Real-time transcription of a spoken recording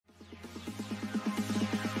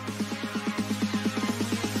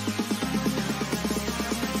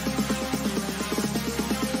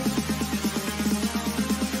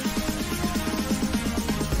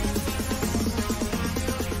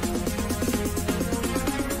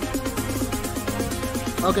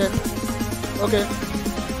Okay. Okay.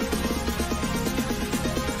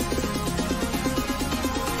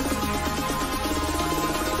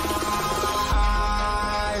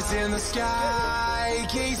 Eyes in the sky,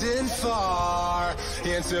 gazing far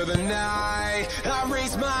into the night. I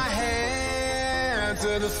raise my hand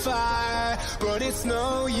to the fire, but it's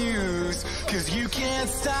no use, 'cause you can't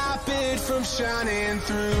stop it from shining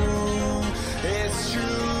through. It's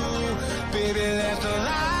true, baby, let the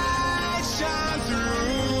light shine through.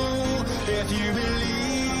 If you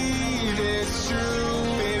believe it's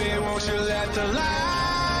true, baby, won't you let the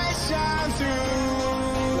light shine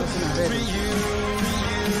through for you.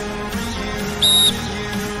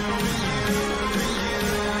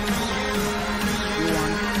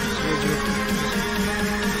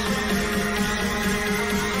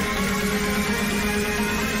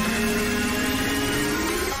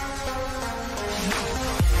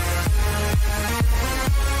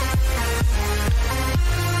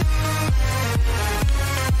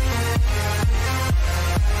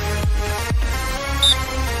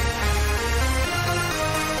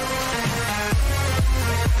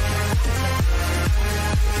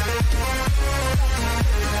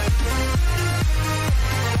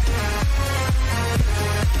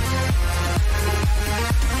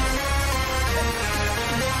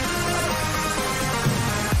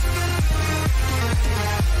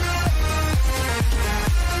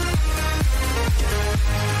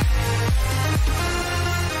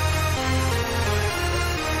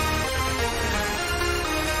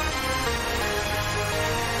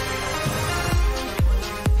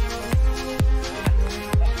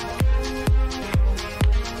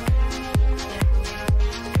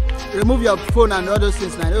 Remove your phone and all those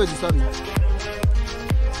things now. They will disturb me.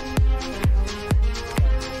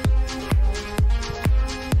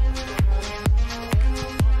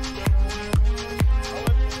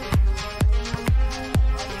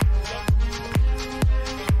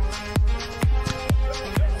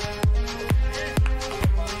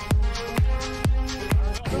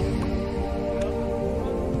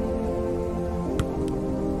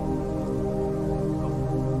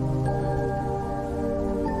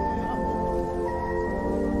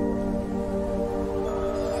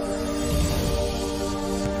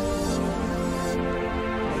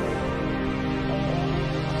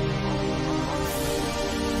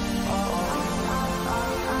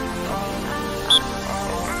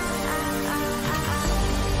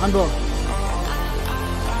 Handball.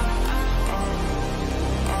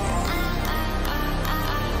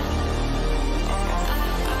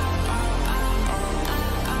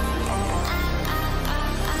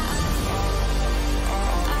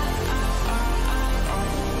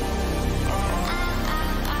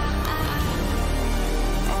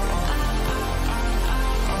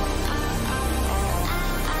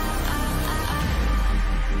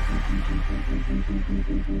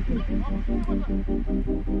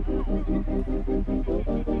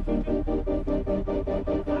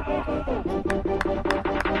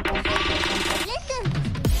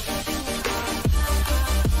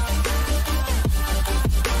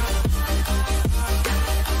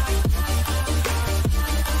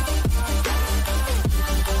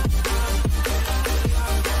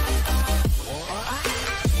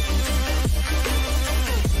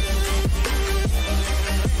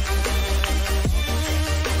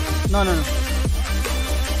 No.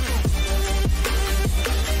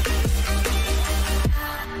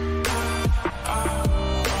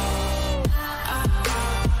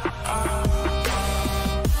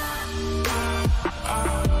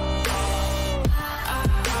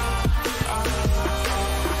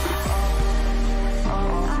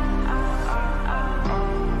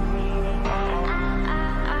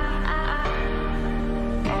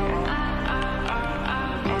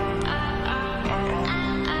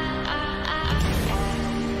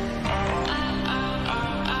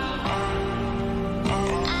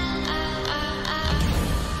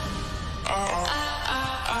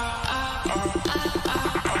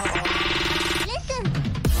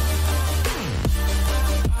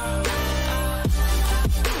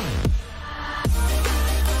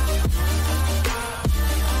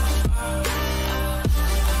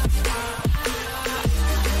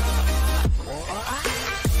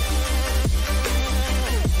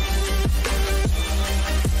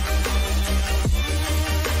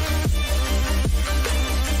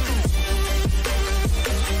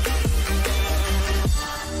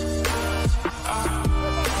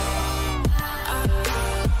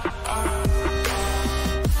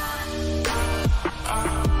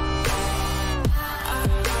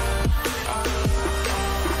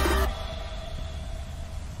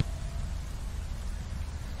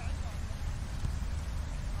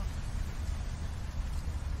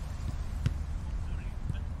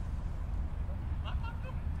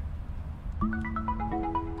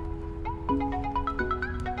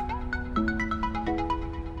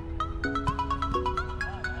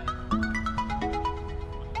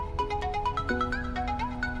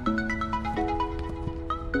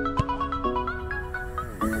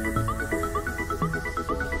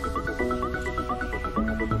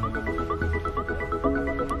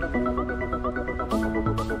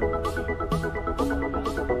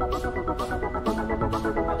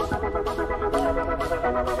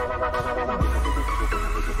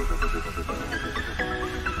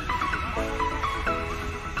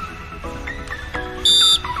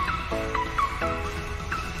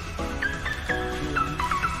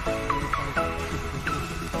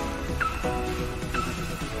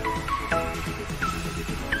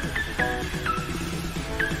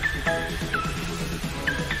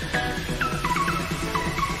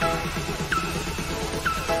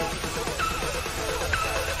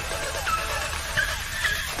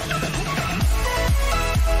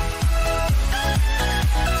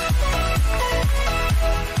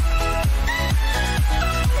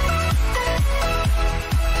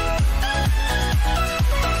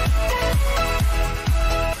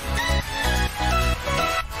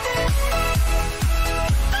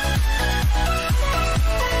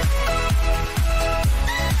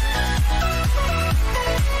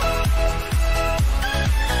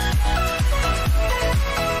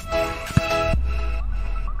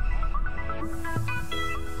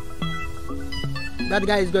 That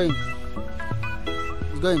guy is going.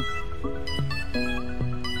 He's going.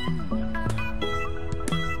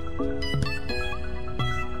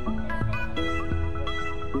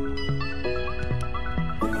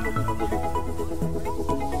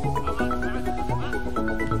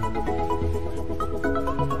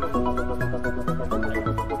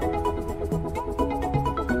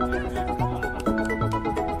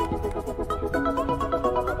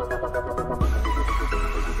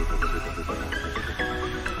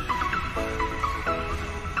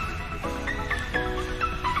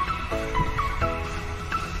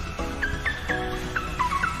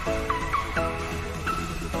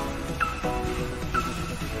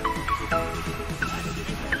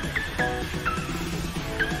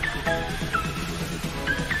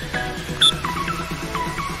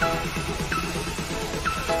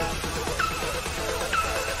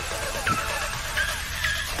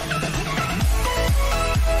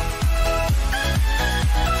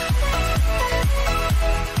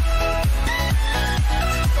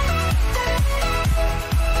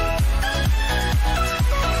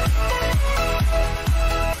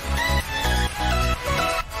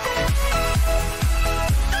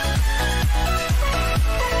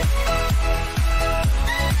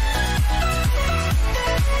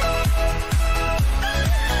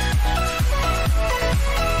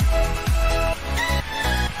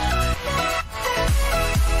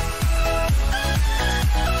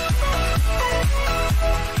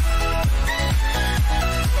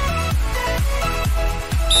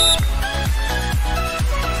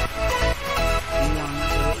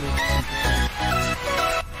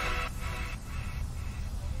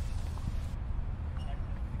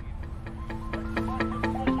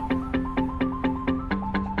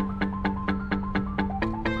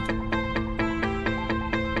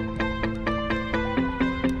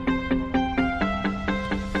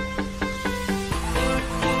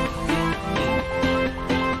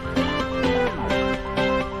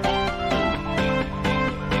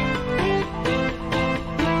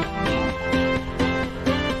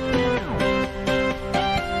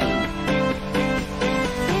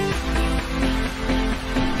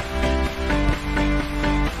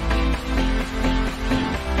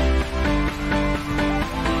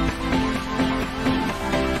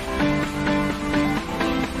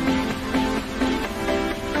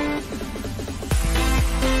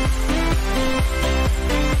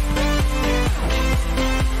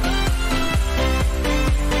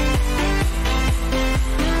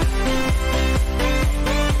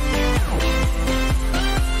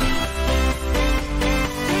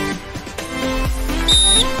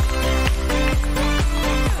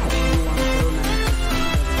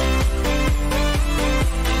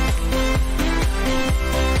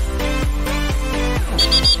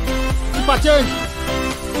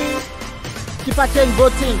 Keep a change,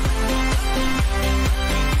 both teams.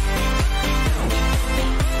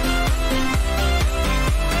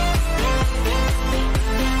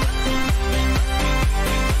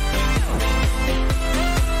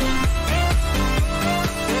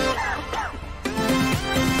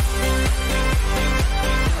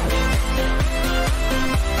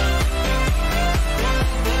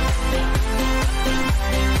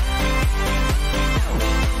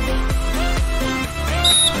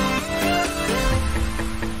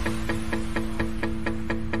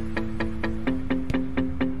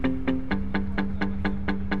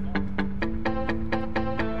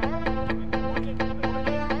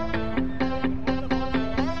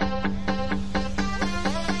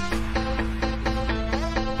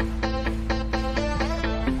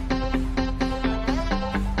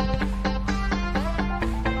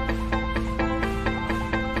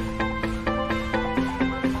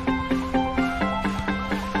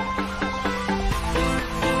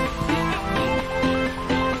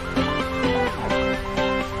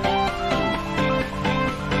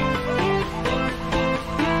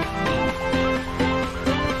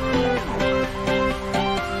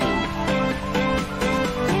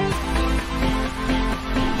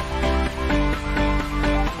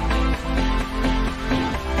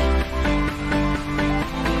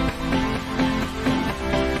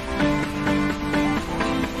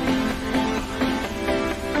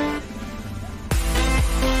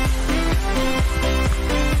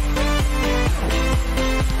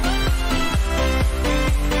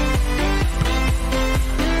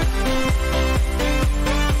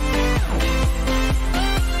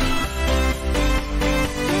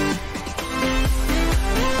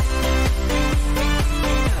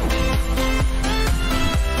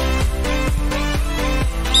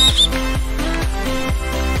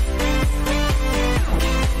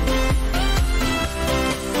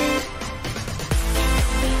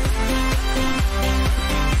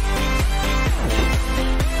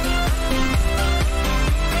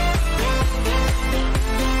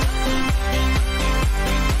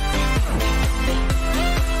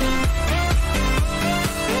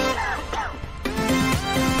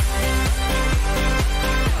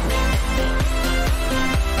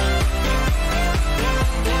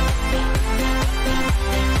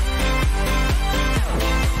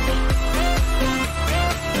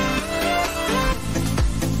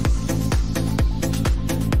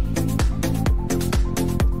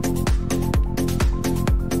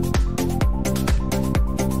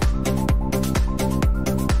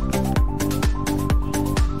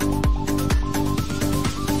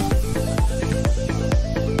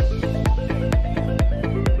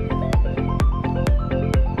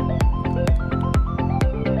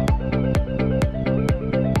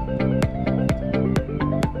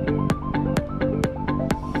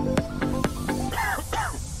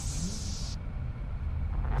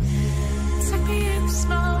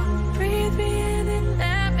 smoke, breathe me in and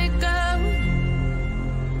let me go.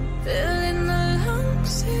 Filling the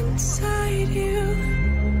lumps inside you,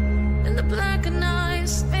 and the blackened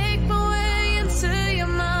eyes make my way into your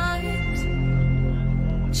mind.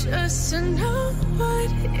 Just to know what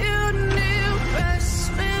you knew.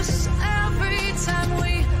 Restless every time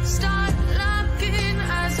we start locking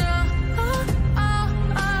eyes.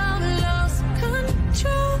 Lost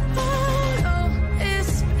control. Oh,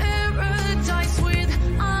 it's paradise with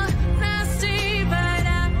honesty, but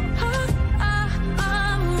I'm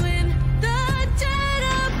in the dead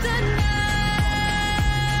of the night.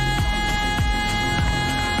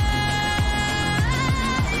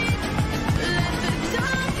 Let the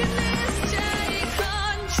darkness take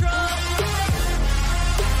control.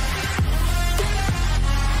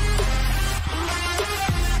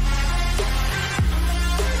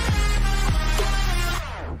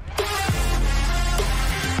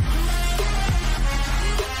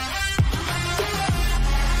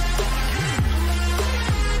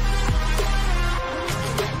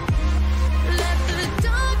 Let the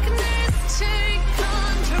darkness take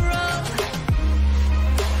control.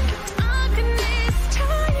 Darkness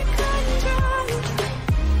take control.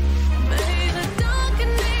 May the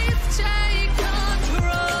darkness take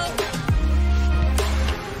control.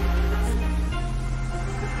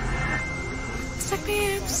 Suck me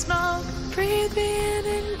in smoke, breathe me in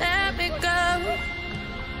and let me go.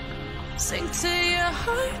 Sink to your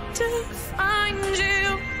heart to find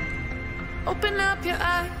you. Open up your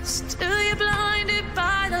eyes till you're blinded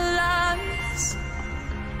by the lies,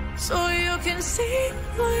 so you can see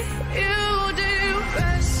what you do.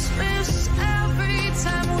 Restless every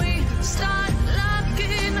time we start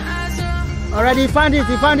locking eyes. Already found it,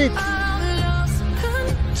 he found it. Lost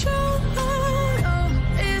control. Oh,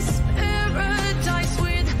 it's paradise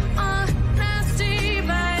with honesty,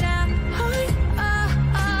 but I'm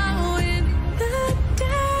in the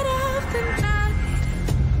dead of the night.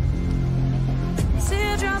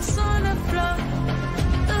 Teardrops on the floor.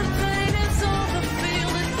 The pain is over. Feel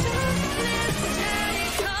the darkness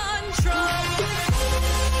take control.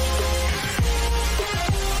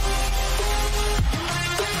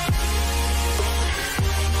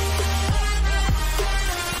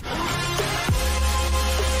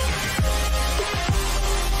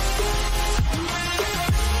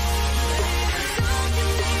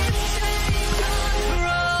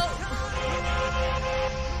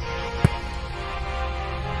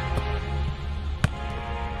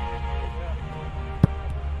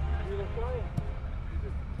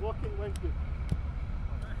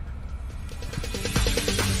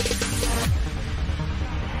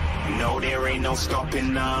 No, there ain't no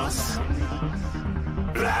stopping us.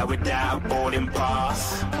 Fly without boarding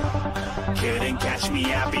pass. Couldn't catch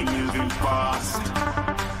me, I'll be moving fast.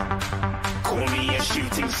 Call me a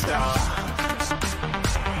shooting star.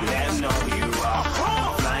 Let 'em know you are.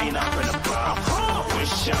 Flying up in a bar.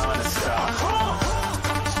 Wish on a star.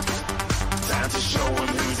 Time to show 'em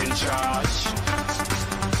who's in charge.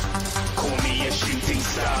 Call me a shooting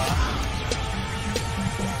star.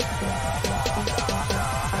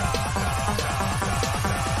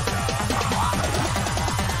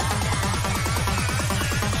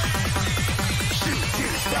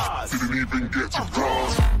 Didn't even get to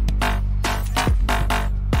cross.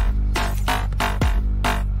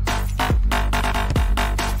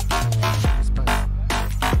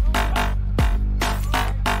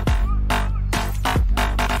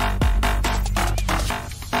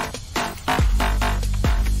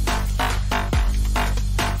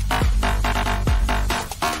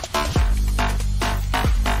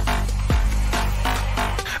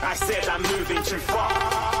 I said I'm moving too far.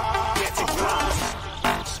 Get to glass.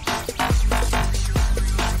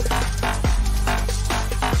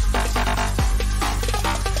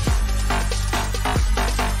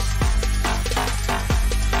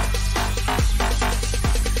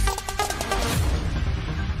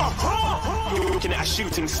 Looking at a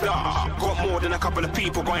shooting star. Got more than a couple of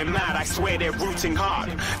people going mad. I swear they're rooting hard.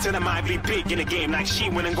 Tell them I'd be big in the game like she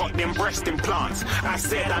went and got them breast implants. I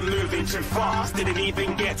said I'm moving too fast. Didn't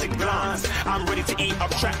even get to glance. I'm ready to eat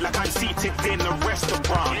up track like I'm seated in a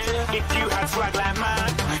restaurant. If you had swag like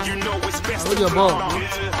mine, you know it's best to flaunt.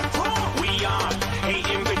 We aren't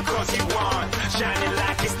hating because you aren't. Shining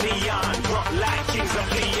like it's neon. Rock like kings of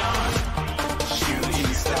Leon.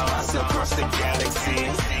 Shooting stars across the galaxy.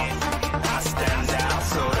 I stand out,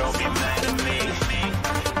 so don't be mad at me.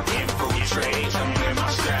 Infiltrate, I'm with my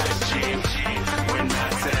strategy. When I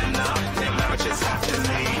turn up, then I just have to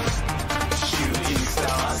leave. Shooting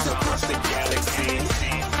stars across the galaxy.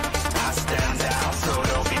 I stand out, so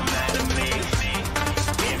don't be mad at me.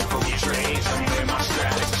 Infiltrate, I'm with my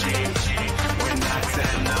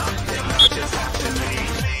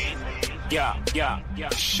yeah,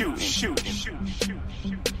 shoot, shoot,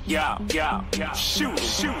 yeah, shoot, shoot, yeah, shoot,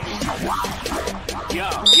 shoot,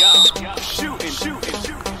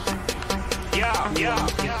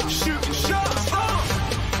 yeah, shoot, shots.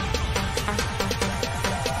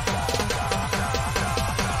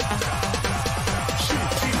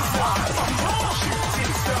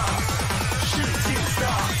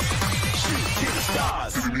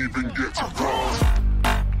 Didn't even get to cross.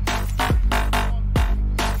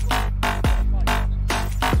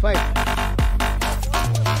 Fight.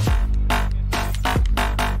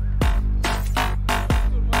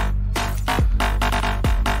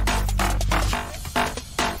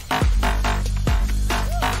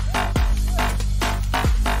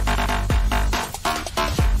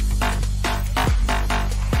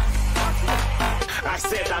 I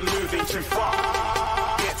said I'm moving too far.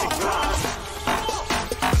 Getting close.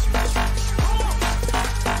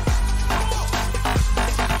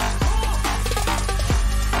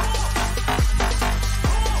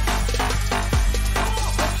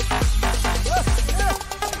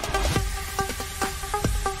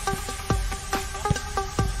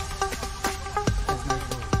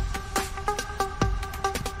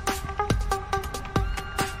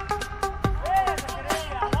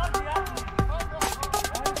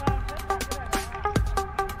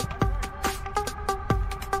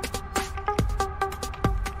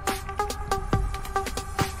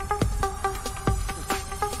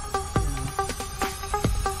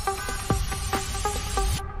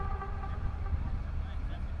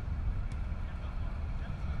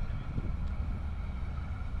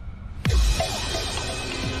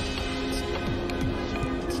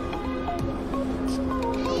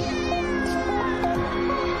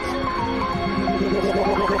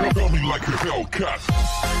 Felt me like a Hellcat.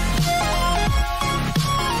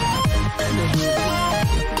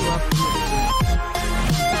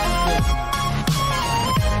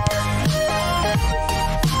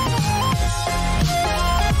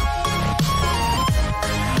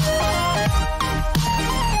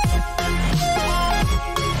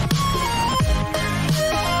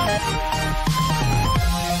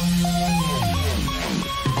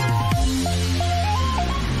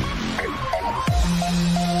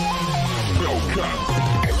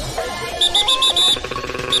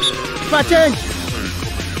 FIFA change.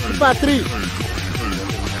 FIFA 3.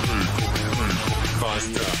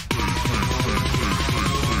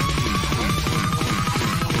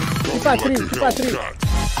 FIFA 3. FIFA 3.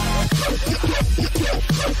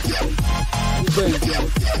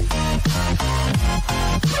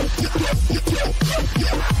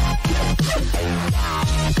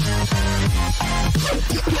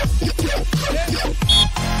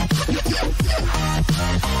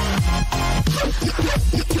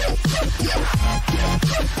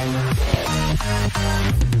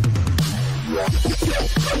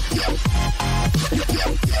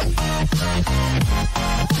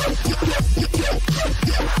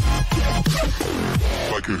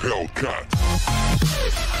 Like a Hellcat.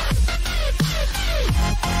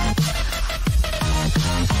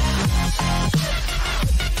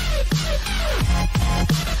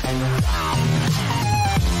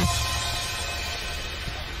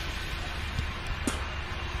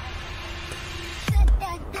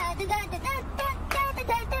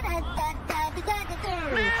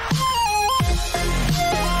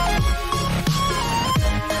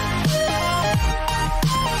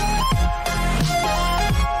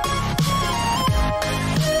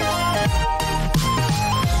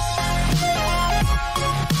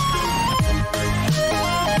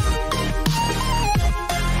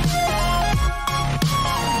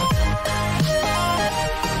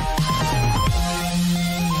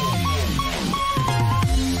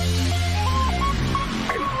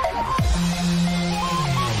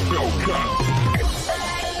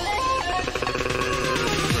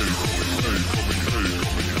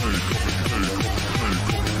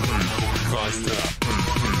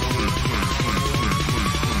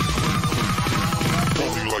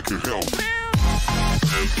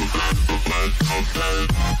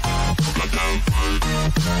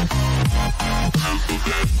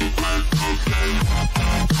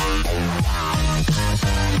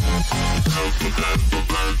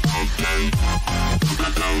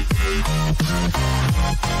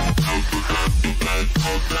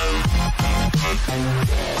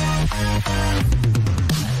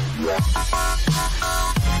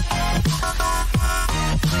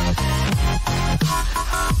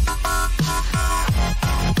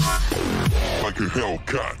 Like a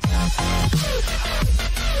Hellcat.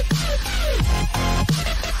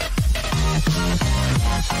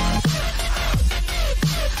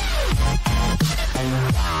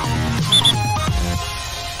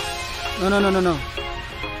 No.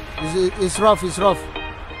 It's rough. It's rough.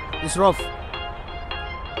 It's rough.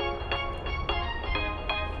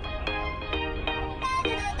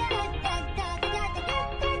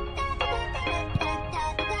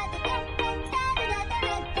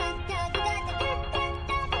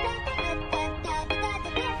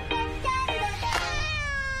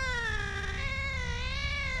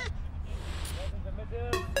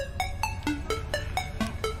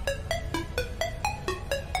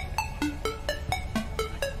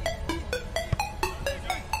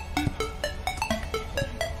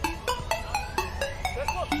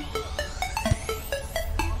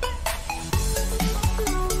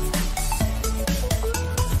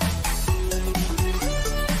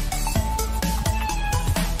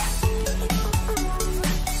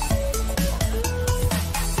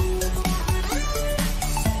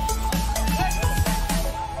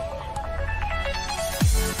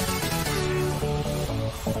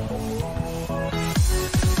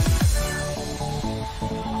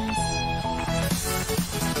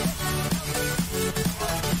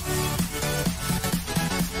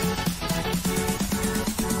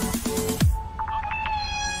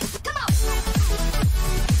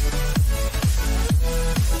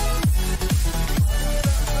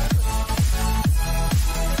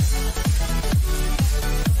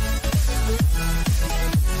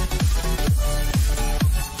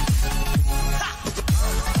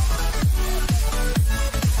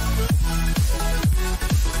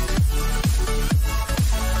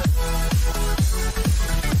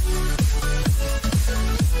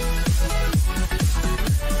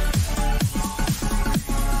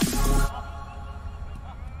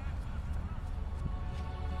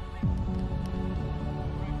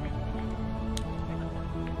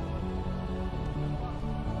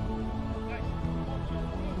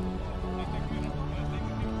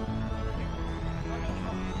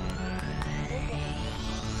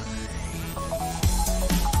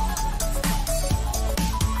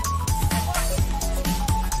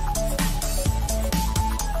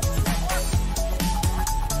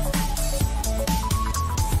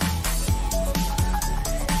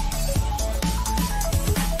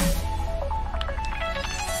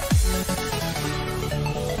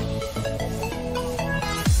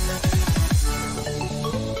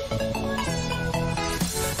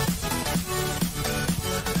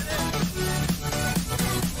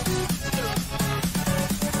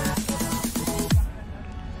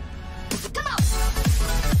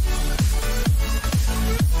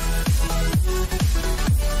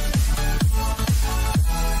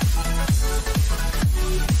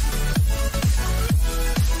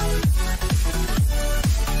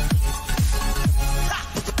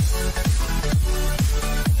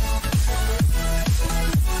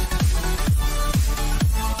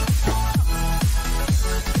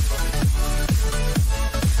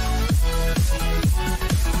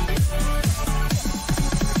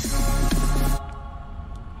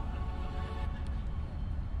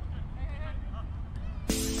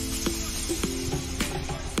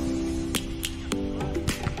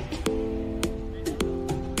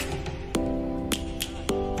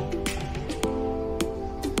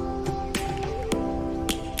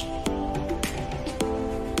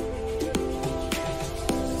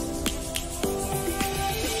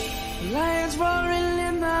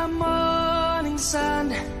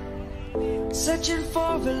 searching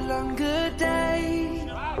for a longer day.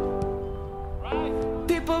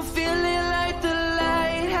 People feeling like the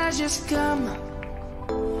light has just come.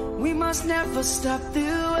 We must never stop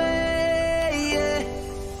the way.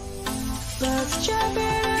 Birds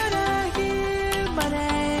jumping and I hear my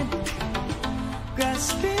name,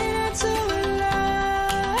 grasping into a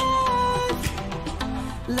life.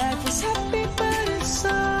 Life is happy but it's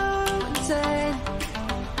so insane.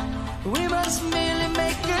 We must merely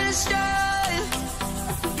make a start.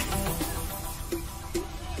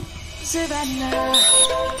 Savannah,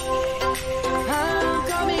 I'm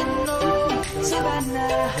coming home.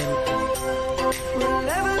 Savannah, we'll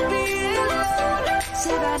never be alone.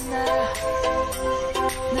 Savannah,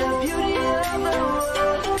 the beauty of the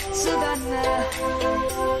world. Savannah,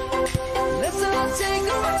 let's all take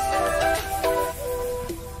a walk.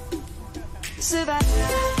 Savannah.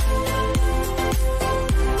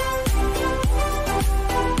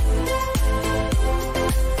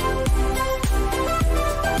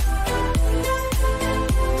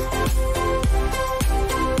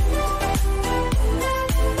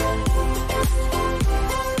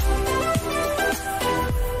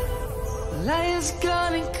 Lion's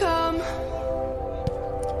gonna come.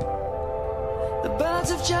 The birds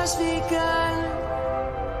have just begun.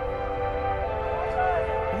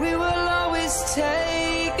 We will always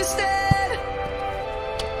take a stand.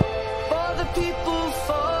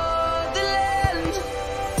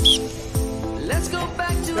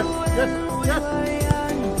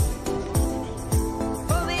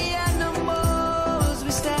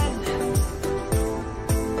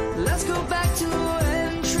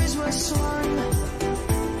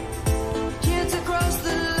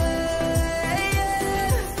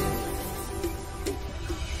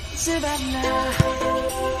 Savannah,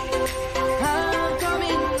 I'm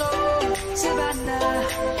coming home, Savannah.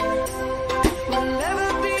 We'll never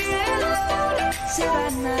be alone,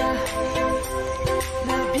 Savannah.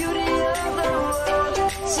 The beauty of the world,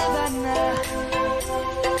 Savannah.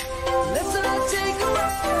 Let's all take a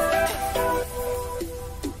walk,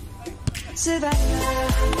 Savannah.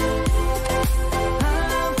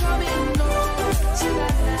 I'm coming home,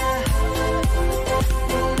 Savannah.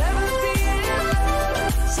 We'll never be alone,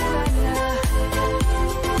 Savannah.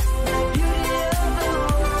 The beauty of the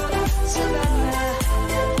world, Savannah.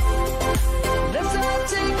 Let's all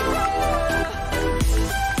take a walk.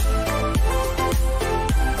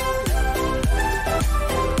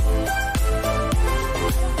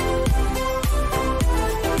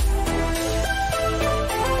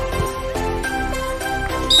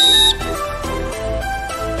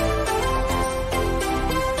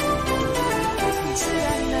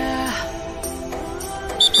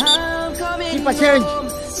 Keep a change.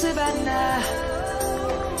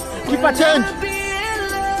 Keep a change.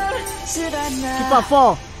 Keep a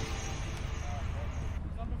 4.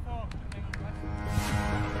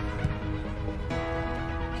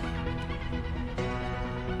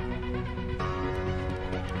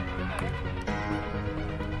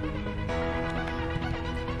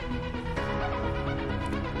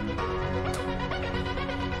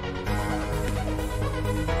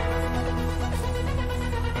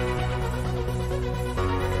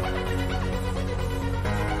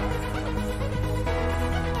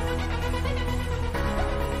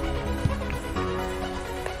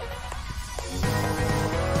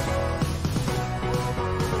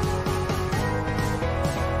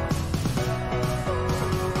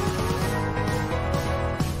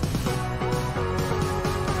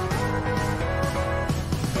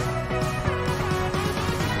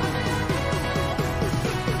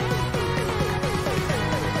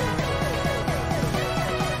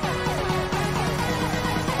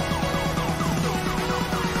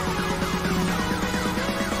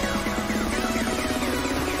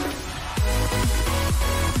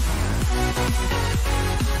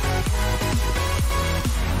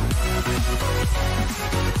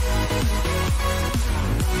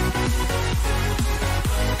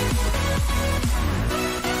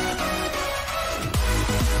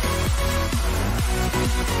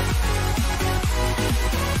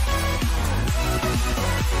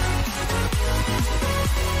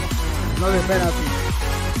 Not a penalty.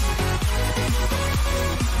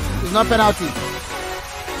 It's not penalty.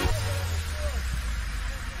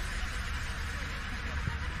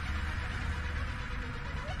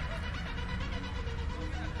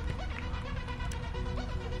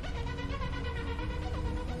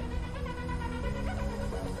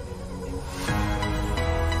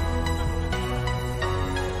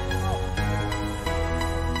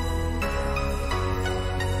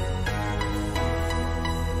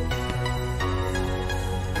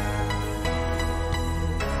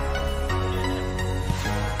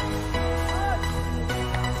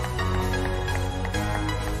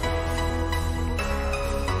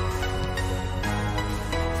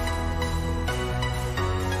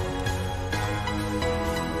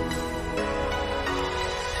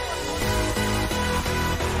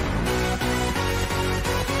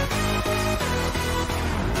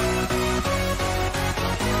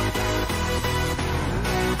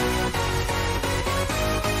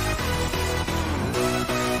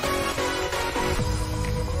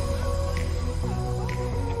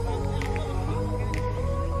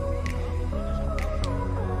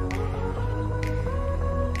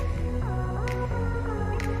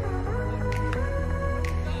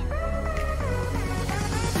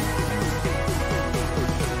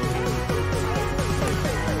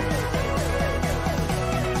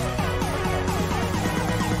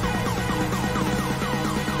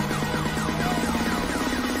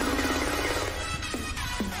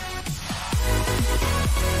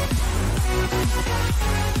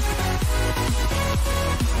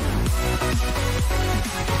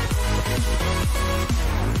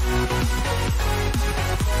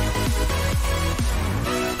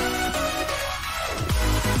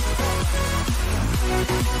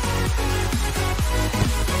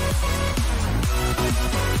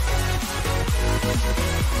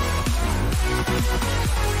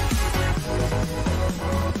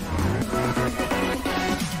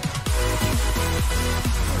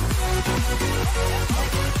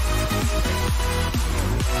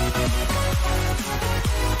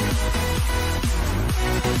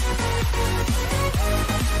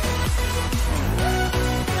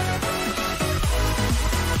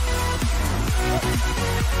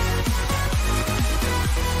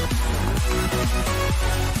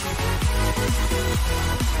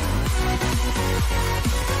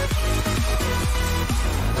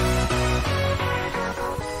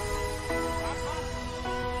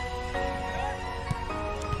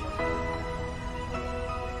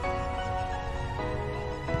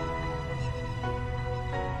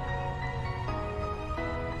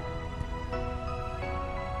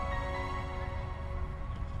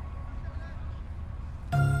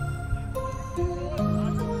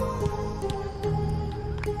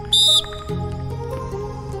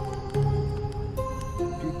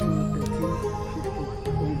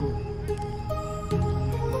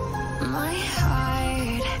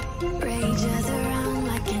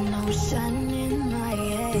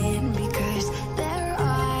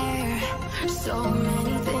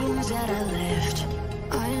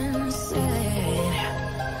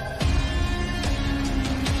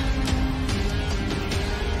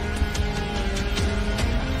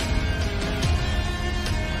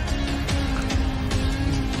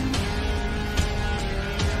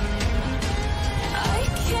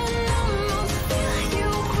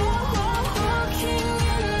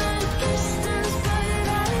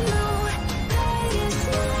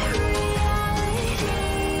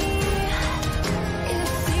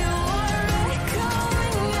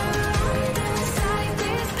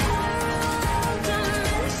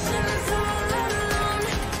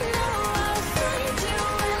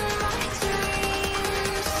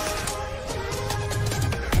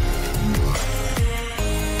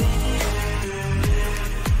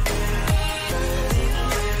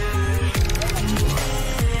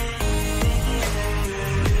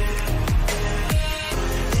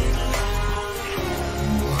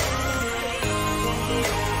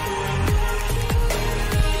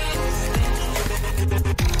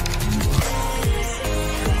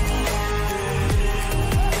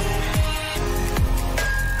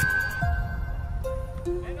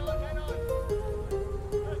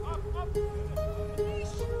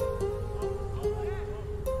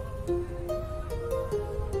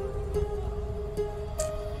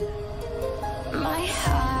 my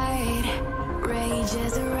heart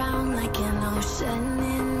rages around like an ocean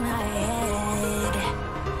in my head.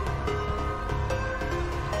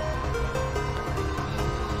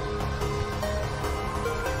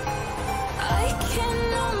 I can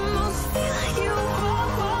almost feel you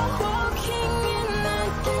walking in the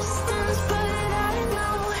distance, but I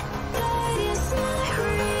know that it's not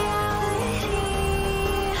reality.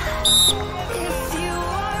 If you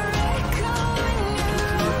are echoing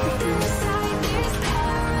around inside these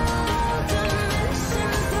parallel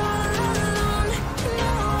dimensions all alone,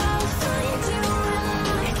 know I'll find you in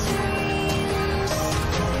my dreams.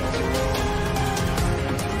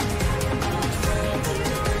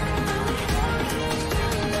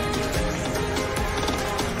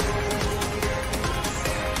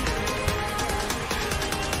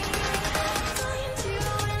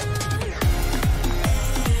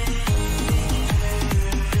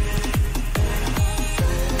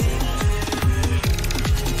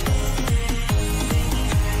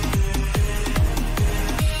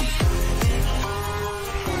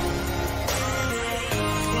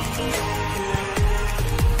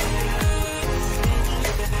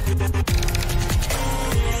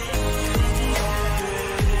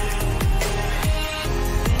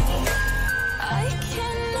 I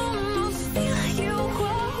can almost feel you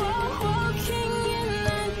walking in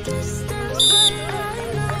the distance, but I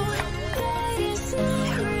know that it's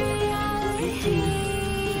not reality.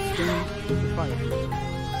 5.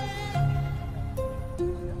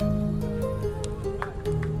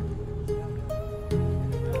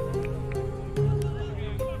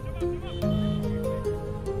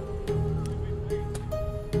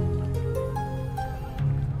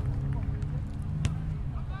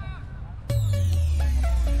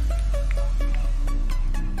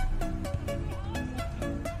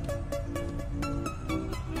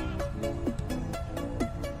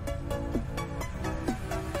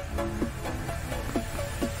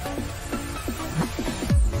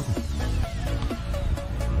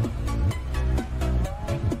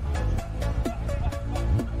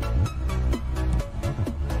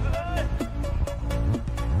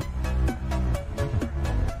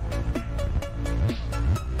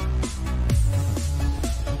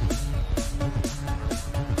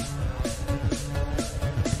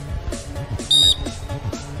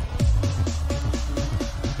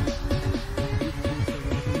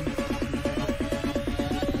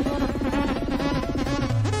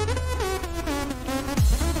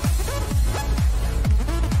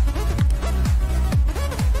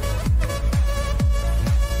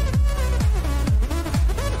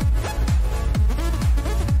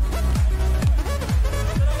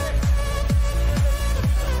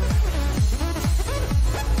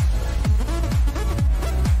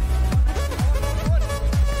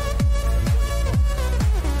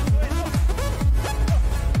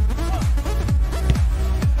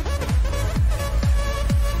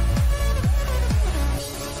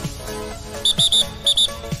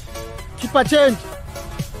 Keep a change.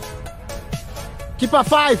 Keep a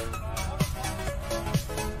 5.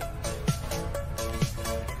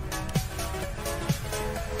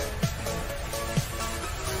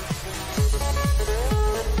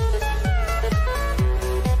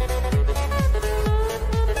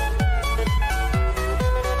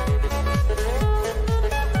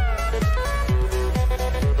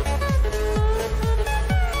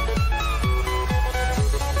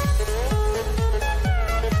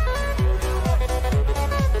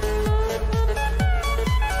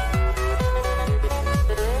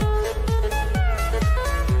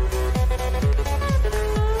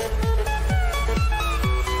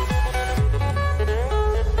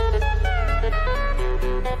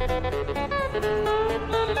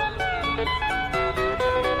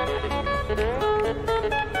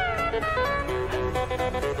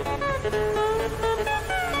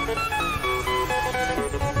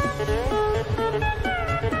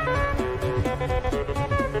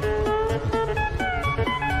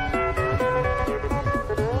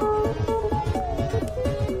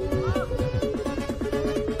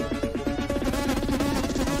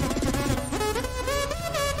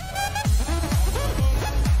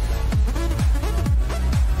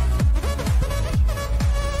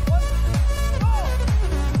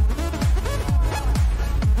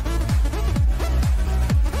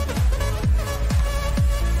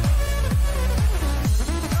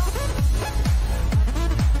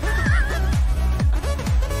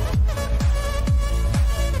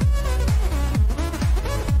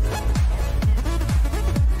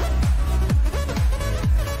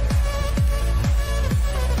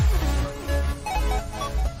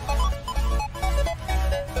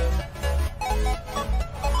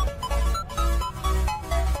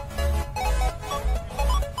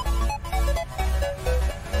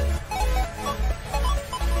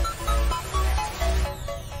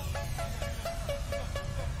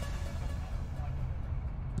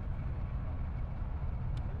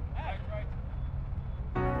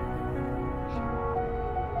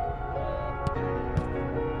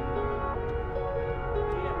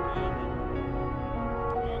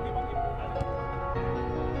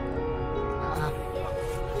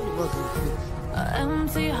 fucking shit.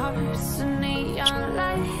 Empty hearts and neon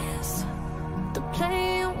lights. They're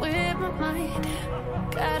playing with my mind.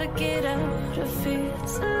 Gotta get out of here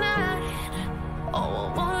tonight. Oh,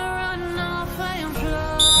 I wanna run off and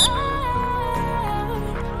fly.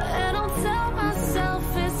 And I'll tell myself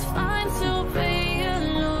it's fine to be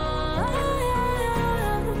alone.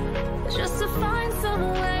 Just to find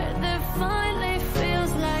somewhere that finally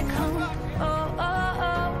feels like home. Oh, oh,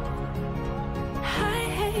 oh. I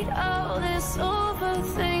hate all this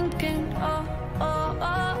overthinking. Oh, oh,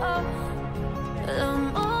 oh, oh. The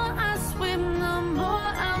more I swim, the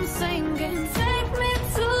more I'm sinking. Take me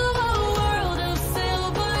to a world of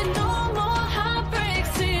silver. No more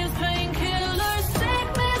heartbreaks, tears, painkillers.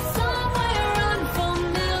 Take me somewhere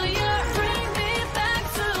unfamiliar. Bring me back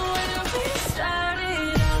to where we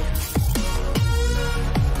started out.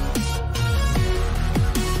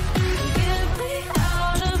 Get me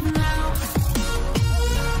out of now.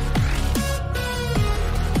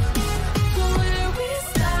 To where we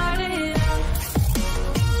started out.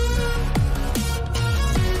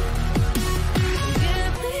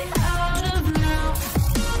 Get me out of now.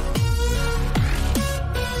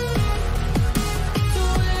 To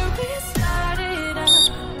where we started out.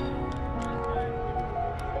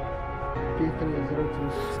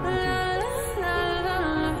 La, la, la,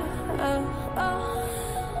 la, oh.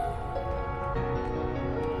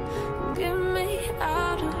 Get me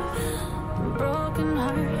out of broken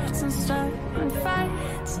hearts and starting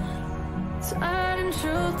fights, turning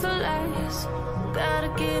truth to lies. Gotta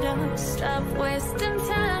get up, stop wasting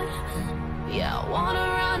time. Yeah, I wanna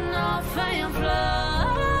run off and fly.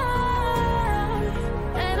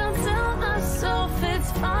 And I'll tell myself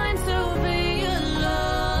it's fine to be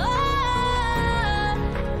alone.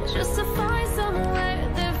 Just to find somewhere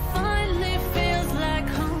that finally feels like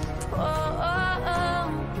home. Oh, oh, oh.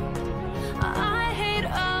 I hate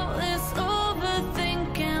all this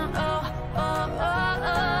overthinking. Oh, oh,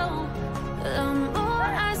 oh, oh. The more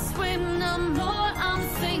I swim, the more I'm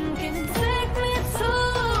sinking. Take me to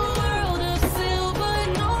a world of silver.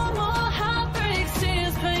 No more heartbreaks,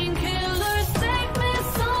 tears, painkillers. Take me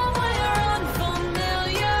somewhere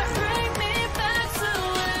unfamiliar. Bring me back to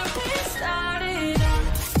where we started out.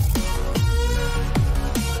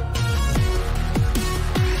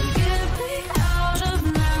 Get me out of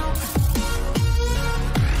now.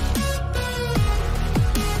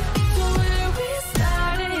 To where we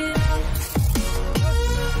started out.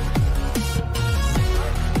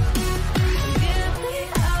 Get me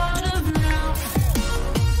out of now.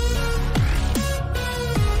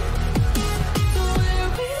 To where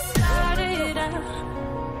we started out.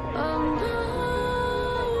 Oh,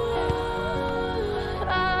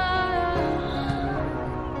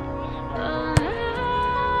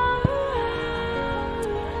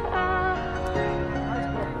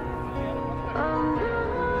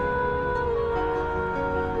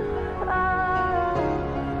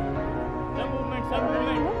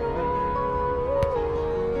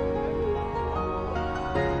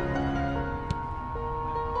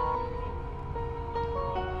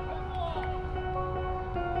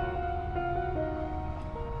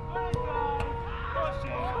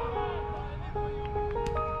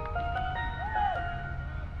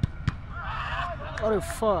 What the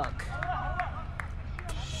fuck?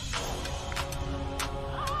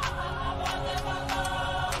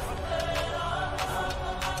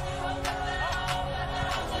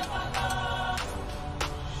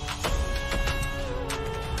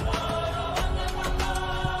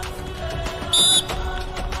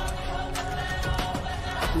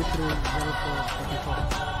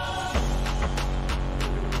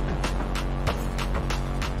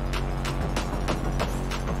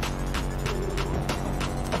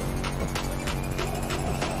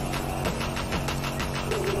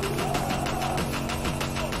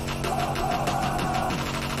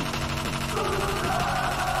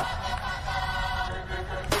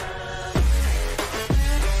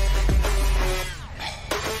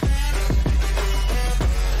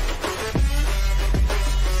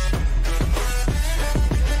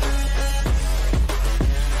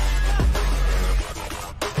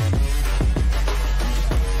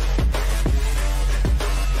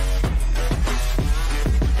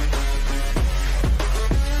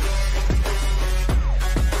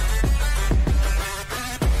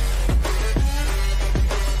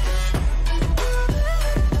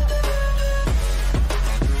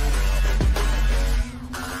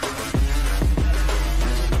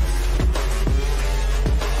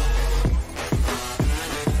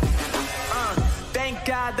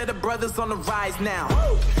 That the brothers on the rise now.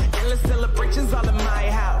 Endless celebrations all in my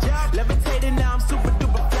house. Levitating now, I'm super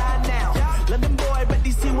duper fly now. London boy, but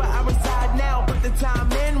DC where I reside now. Put the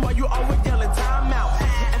time in while you always yelling time out.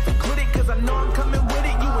 And to quit it, cause I know I'm coming with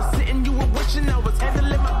it. You were sitting, you were wishing I was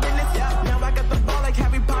handling my business. Now I got the ball like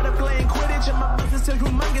Harry Potter playing Quidditch. And my business so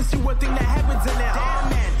humongous, you would think that happens in there. Damn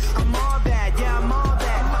man, I'm all that, yeah, I'm all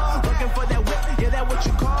that. Looking for that whip, yeah, that what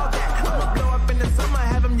you call that. I'ma blow up in the summer,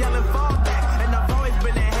 have them yelling fall back. And I've always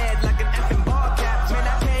been ahead like an effing ball cap. Man,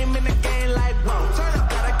 I came in the game like, whoa.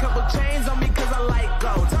 Got a couple chains on me cause I like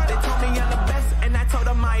gold. They told me I'm the best and I told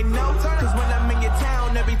them I know. Cause when I'm in your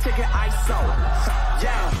town, every ticket I sold.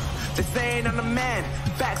 Yeah, they saying I'm the man.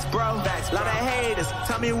 Facts, bro. Lot of haters,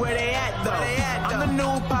 tell me where they at though. I'm the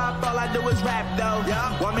new pop, all I do is rap though.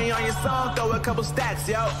 Want me on your song, throw a couple stacks,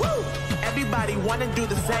 yo. Woo! Everybody wanna do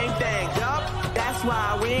the same thing, yo. That's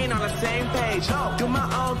why we ain't on the same page. Do my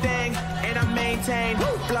own thing, and I maintain.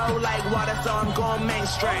 Flow like water, so I'm going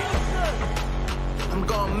mainstream. I'm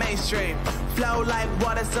going mainstream. Flow like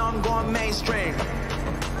water, so I'm going mainstream.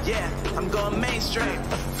 Yeah, I'm going mainstream.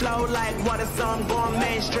 Flow like water, so I'm going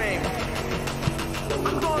mainstream.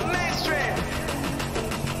 I'm going mainstream.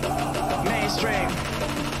 Mainstream.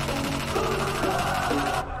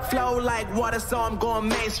 Flow like water, so I'm going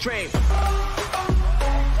mainstream.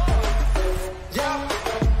 Yeah.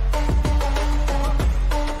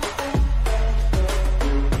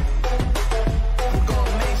 I'm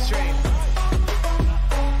going mainstream.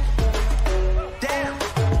 Damn.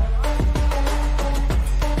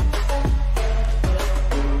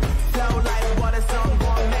 Flow like water, so I'm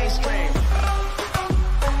going mainstream.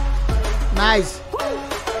 Nice.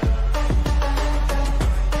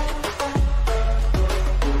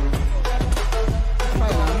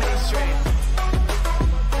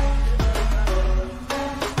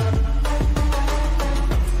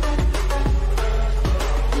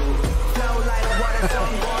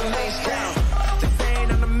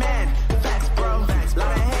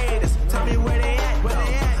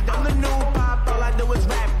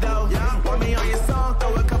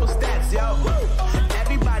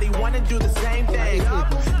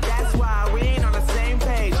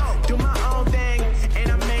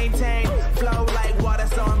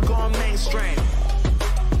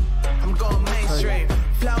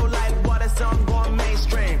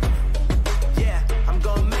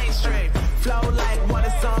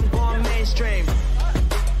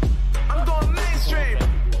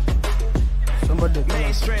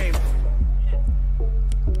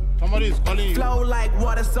 Flow like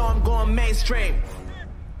water, so I'm going mainstream.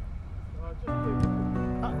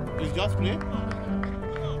 It's just play.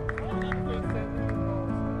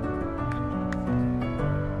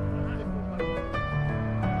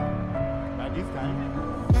 By this time.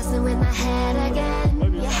 Messing with my head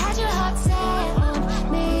again. You had your heart set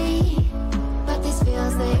on me, but these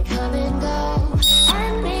feels they come and go,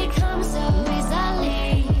 and they come so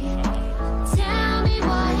easily. Tell me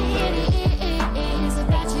what it is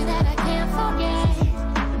about you that I can't forget,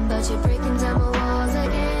 but you're breaking down my walls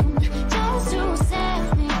again, just to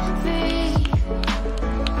set me free.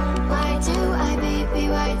 Why do I, baby,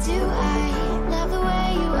 why do I love the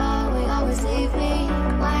way you are, always leave me?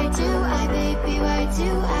 Why do I, baby, why do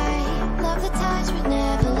I love the touch but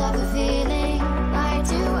never love the feeling? Why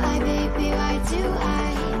do I, baby, why do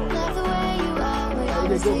I love the way you are,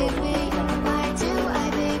 always leave me? Why do I,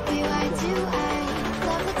 baby, why do I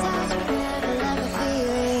love the touch but never love the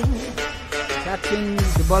feeling? Catching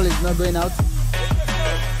the ball is not going out.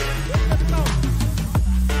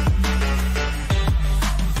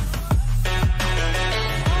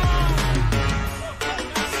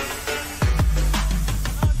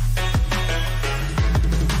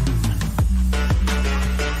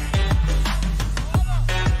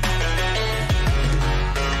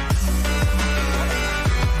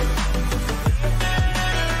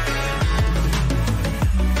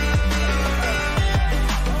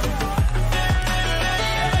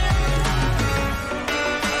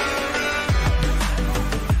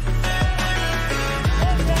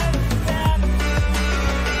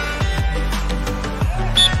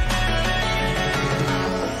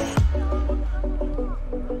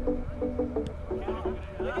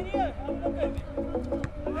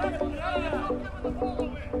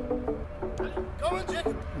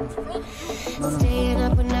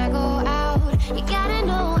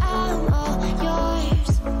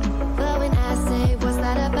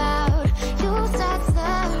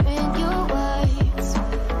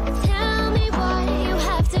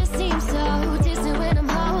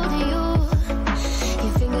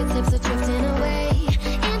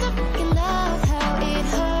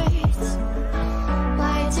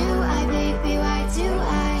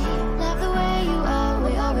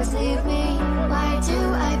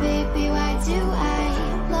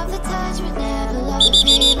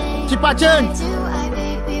 Keeper change. Why do I,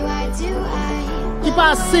 baby, why do I?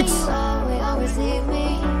 Keeper 6. Always leave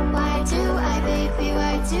me. Why do I, baby,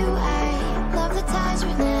 why do I? Love the touch,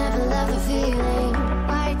 but never love the feeling.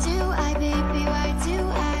 Why do I, baby, why do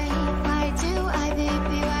I? Why do I,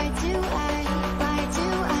 baby, why do I? Why do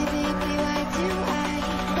I, baby, why do I?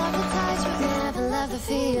 Love the touch, but never love the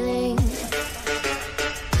feeling.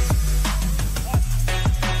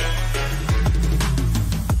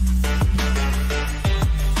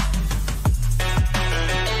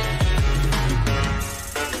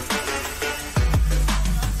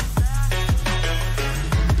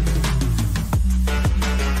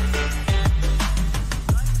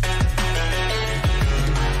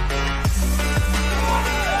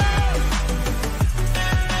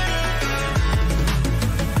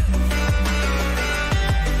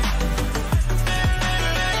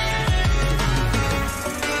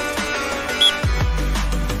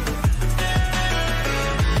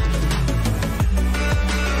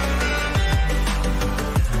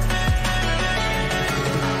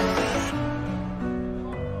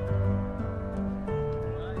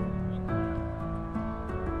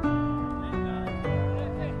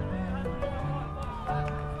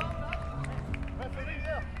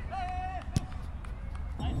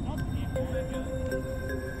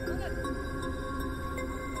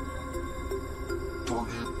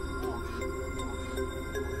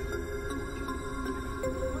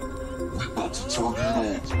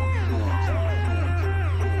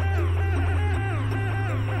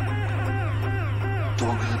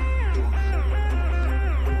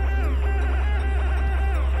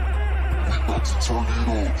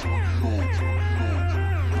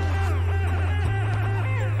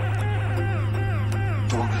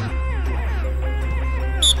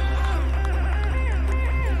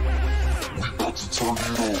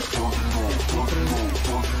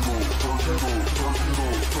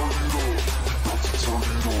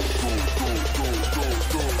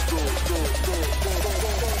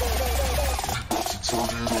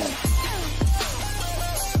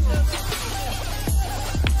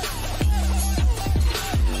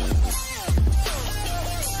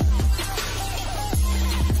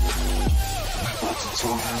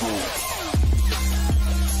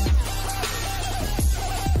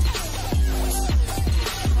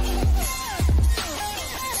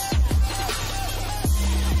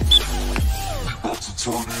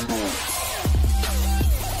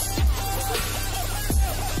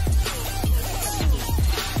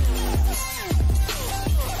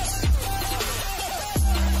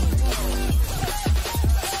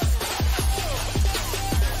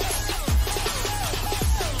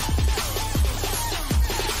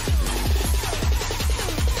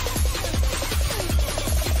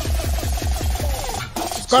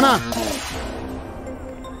 Corner.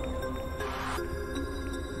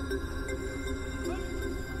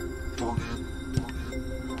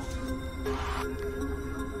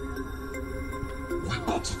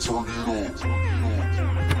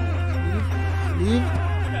 Leave.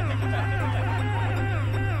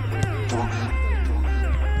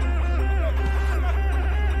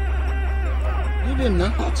 Leave him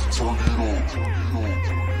now.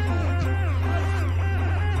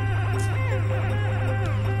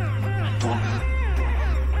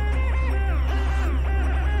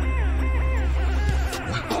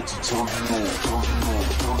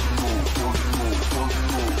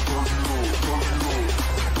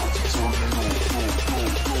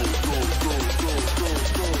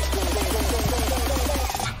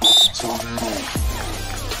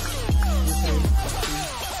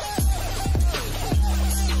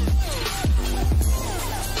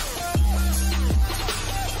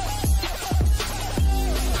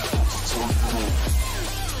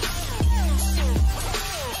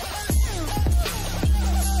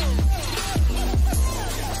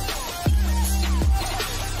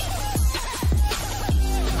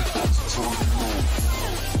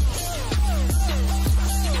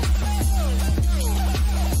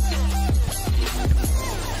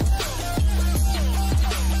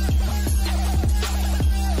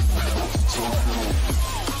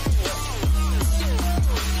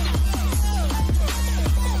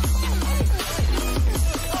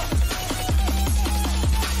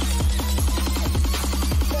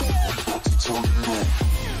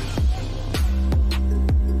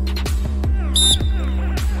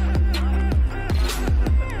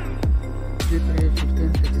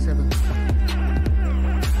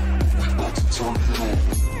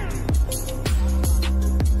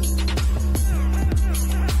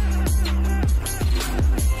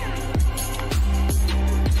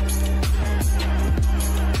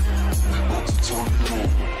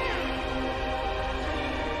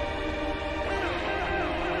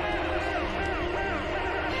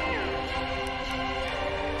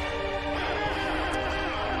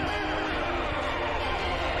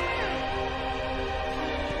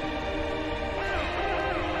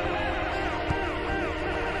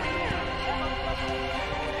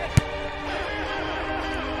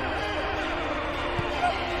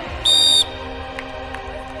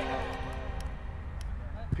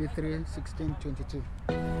 23, 16, 22.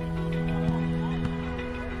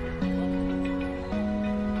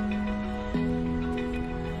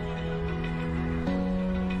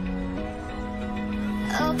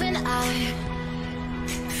 Open eye,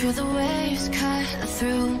 feel the waves cut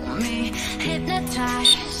through me,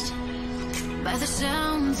 hypnotized by the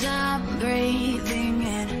sounds I'm breathing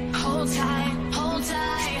in. Hold tight,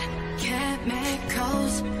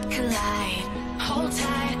 chemicals collide. Hold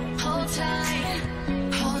tight, hold tight,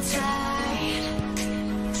 hold tight.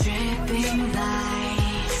 Dripping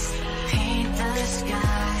lights paint the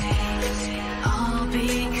skies, all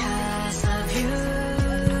because of you.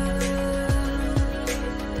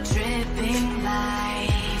 Dripping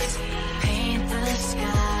lights paint the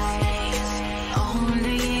skies,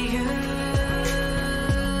 only you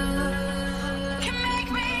can make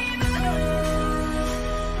me move.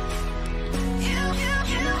 You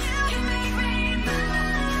can make me move.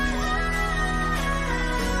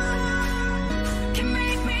 Can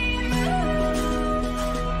make me move.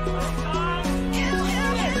 You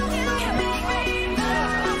can make me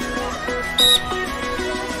move.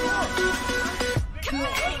 Can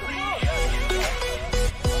make me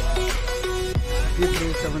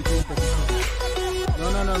 23, 17, 34. No.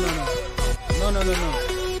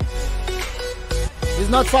 It's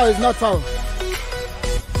not foul, it's not foul.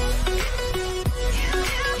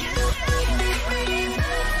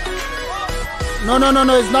 No,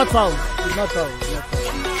 it's not foul. It's not foul.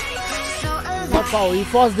 It's not foul. He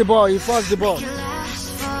forced the ball. last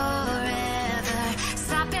forever.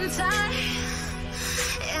 Stop in time.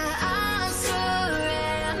 Yeah, I'm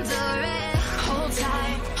surrendering. Hold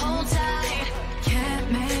tight.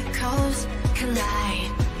 Chemicals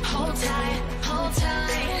collide. Hold tight.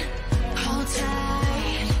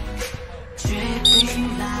 Dripping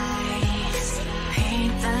lights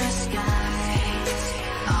paint the skies,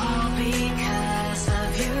 all because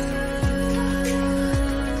of you.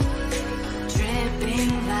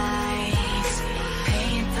 Dripping lights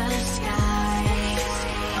paint the skies,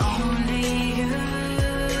 only you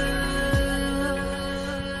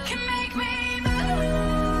can make me move.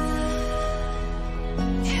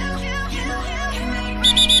 You can make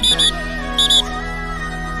me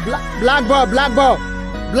move. Black ball.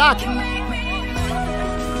 Black. Can make me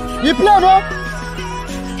move. He play, no?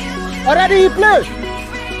 Already he play.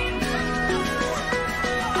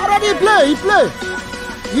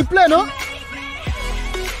 He play, no?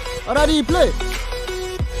 Already he play.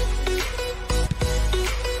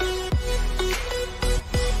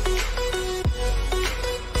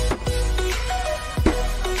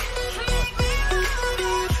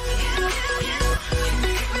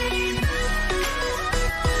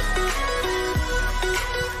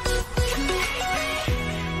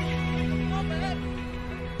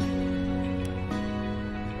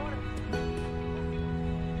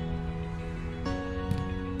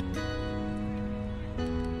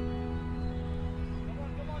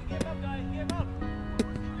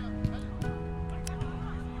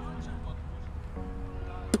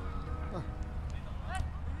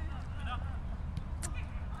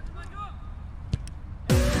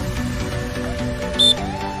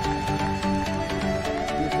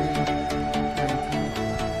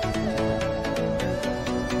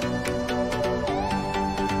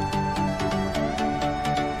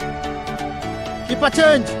 Keep a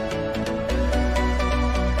change.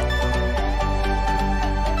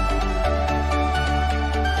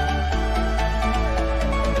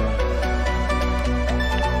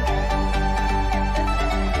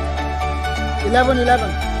 Eleven.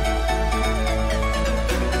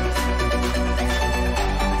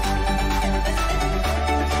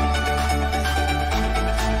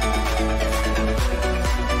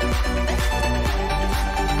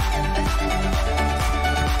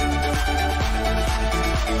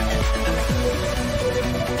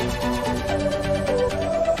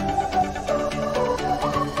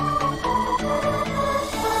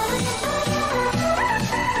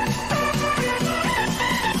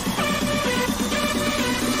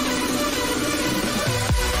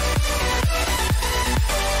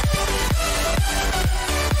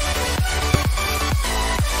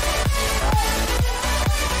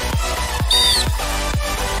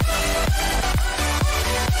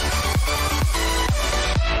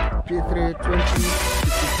 P3 20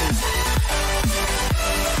 53.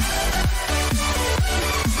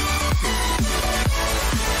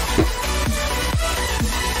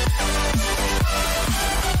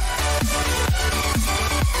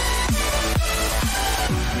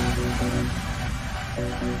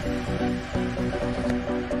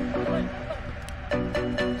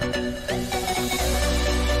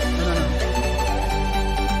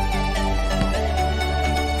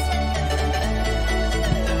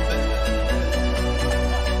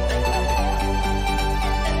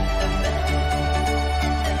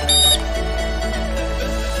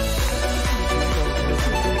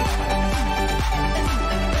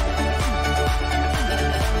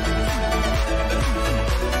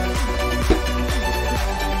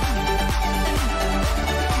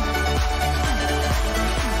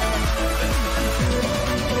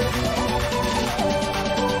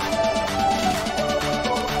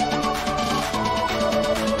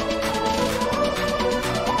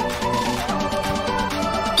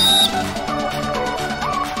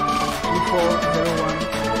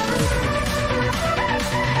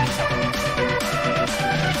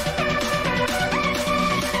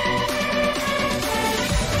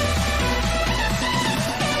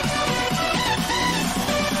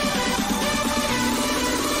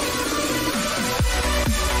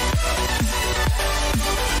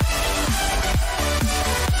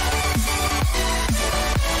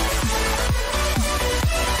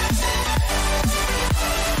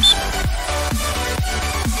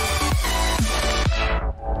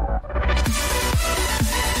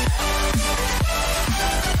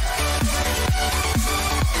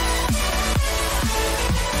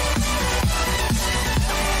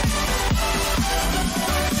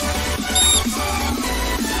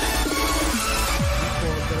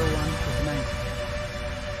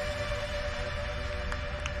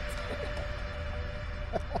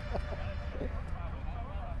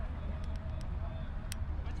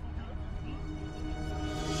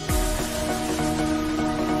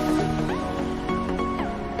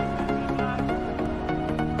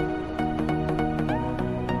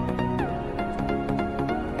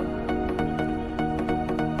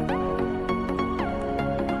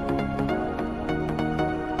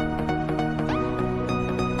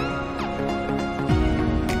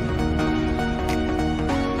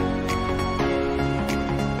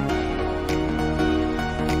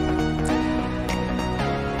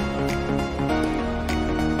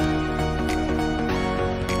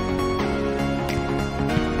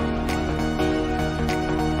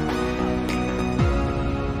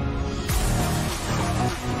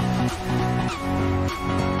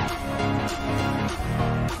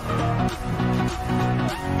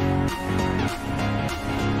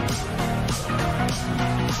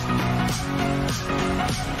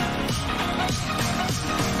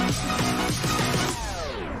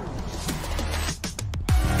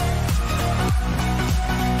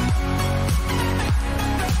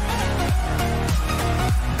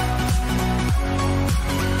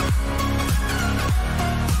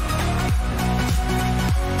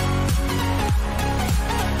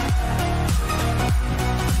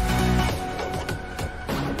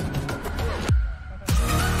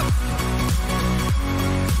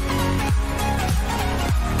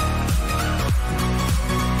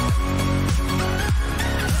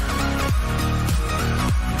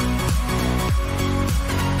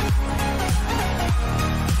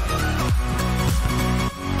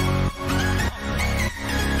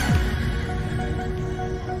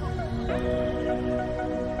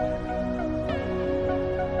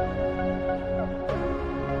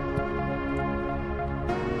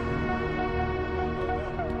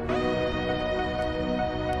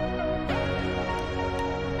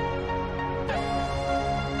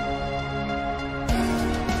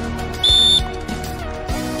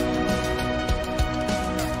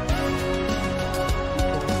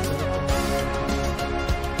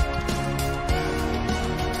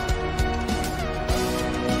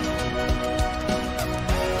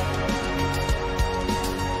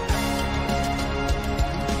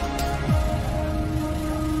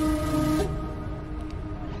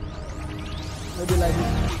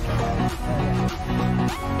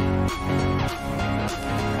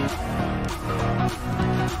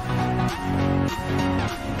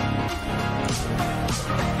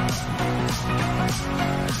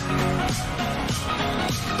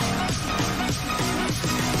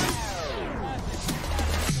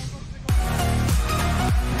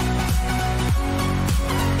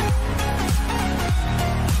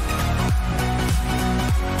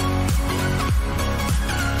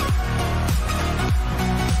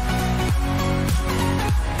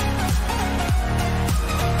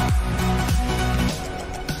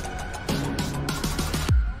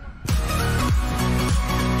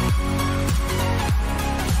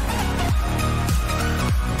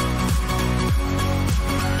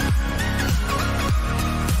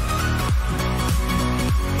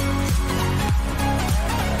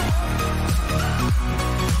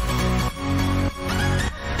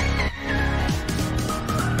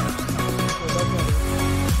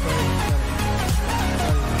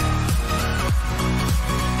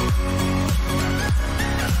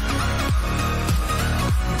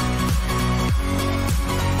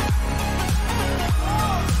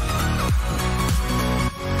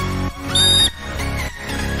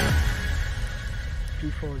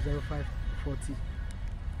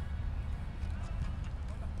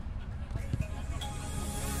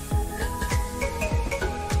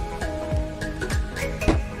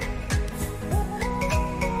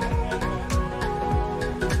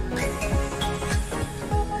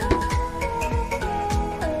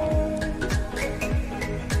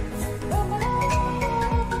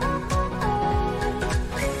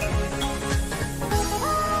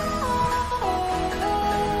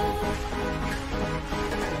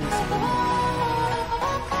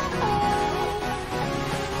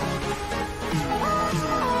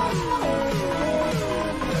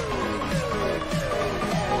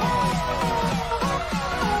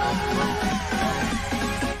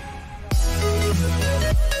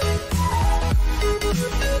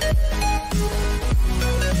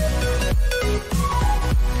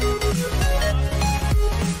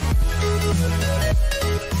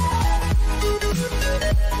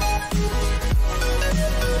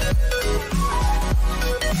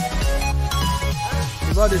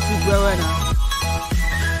 sit where now?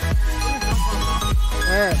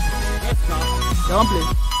 Yes, now. They won't play?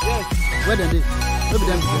 Yes. Where then they? Maybe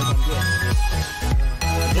them play.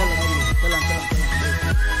 Tell them.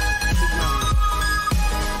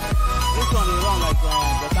 This one is wrong like the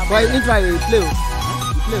Boy, in try you play. You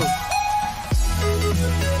play.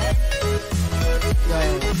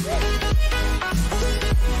 Yeah.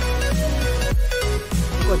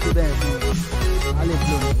 Go to them. I'll let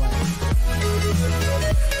you know why.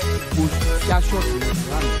 Push, shot, run.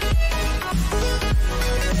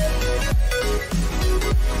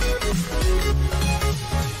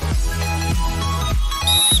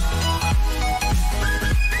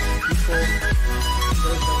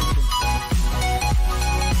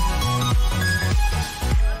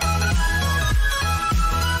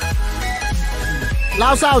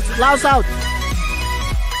 Louse out, louse out.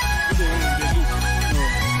 They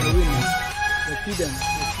They win. They feed them. 17.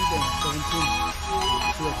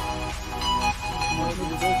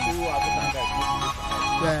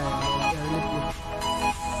 Yeah, really good.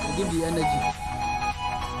 They give the energy.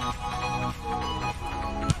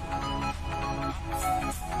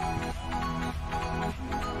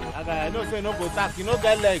 I know say no go tack, you no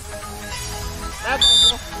get legs.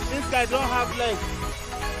 This guy don't have legs.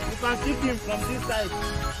 You can kick him from this side.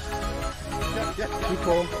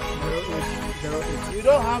 People, 08. You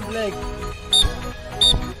don't have legs.